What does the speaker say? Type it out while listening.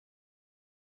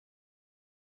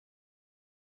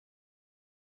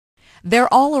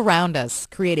They're all around us,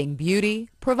 creating beauty,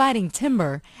 providing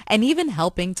timber, and even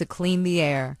helping to clean the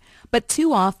air. But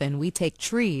too often we take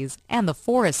trees, and the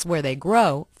forests where they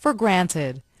grow, for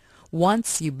granted.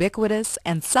 Once ubiquitous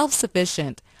and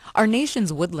self-sufficient, our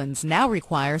nation's woodlands now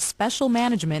require special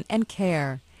management and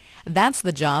care. That's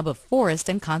the job of forest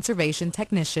and conservation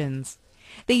technicians.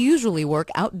 They usually work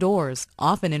outdoors,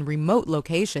 often in remote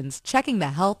locations, checking the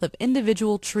health of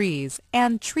individual trees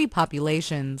and tree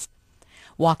populations.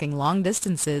 Walking long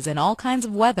distances in all kinds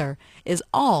of weather is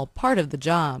all part of the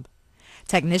job.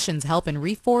 Technicians help in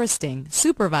reforesting,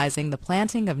 supervising the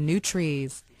planting of new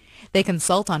trees. They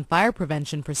consult on fire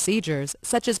prevention procedures,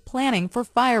 such as planning for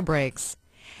fire breaks.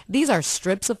 These are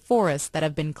strips of forest that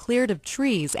have been cleared of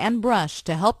trees and brush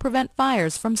to help prevent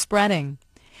fires from spreading.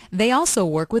 They also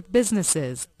work with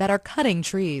businesses that are cutting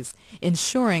trees,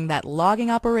 ensuring that logging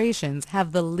operations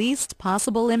have the least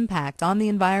possible impact on the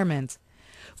environment.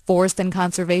 Forest and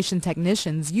conservation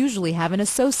technicians usually have an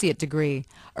associate degree,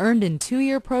 earned in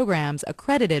 2-year programs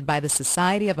accredited by the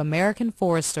Society of American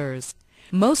Foresters.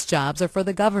 Most jobs are for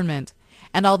the government,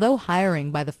 and although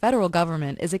hiring by the federal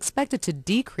government is expected to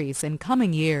decrease in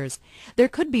coming years, there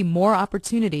could be more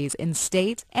opportunities in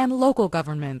state and local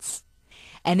governments.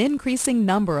 An increasing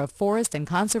number of forest and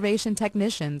conservation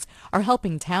technicians are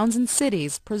helping towns and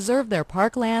cities preserve their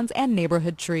parklands and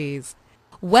neighborhood trees.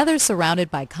 Whether surrounded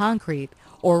by concrete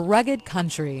or rugged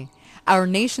country, our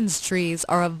nation's trees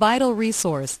are a vital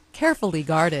resource carefully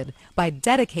guarded by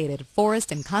dedicated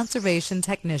forest and conservation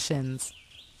technicians.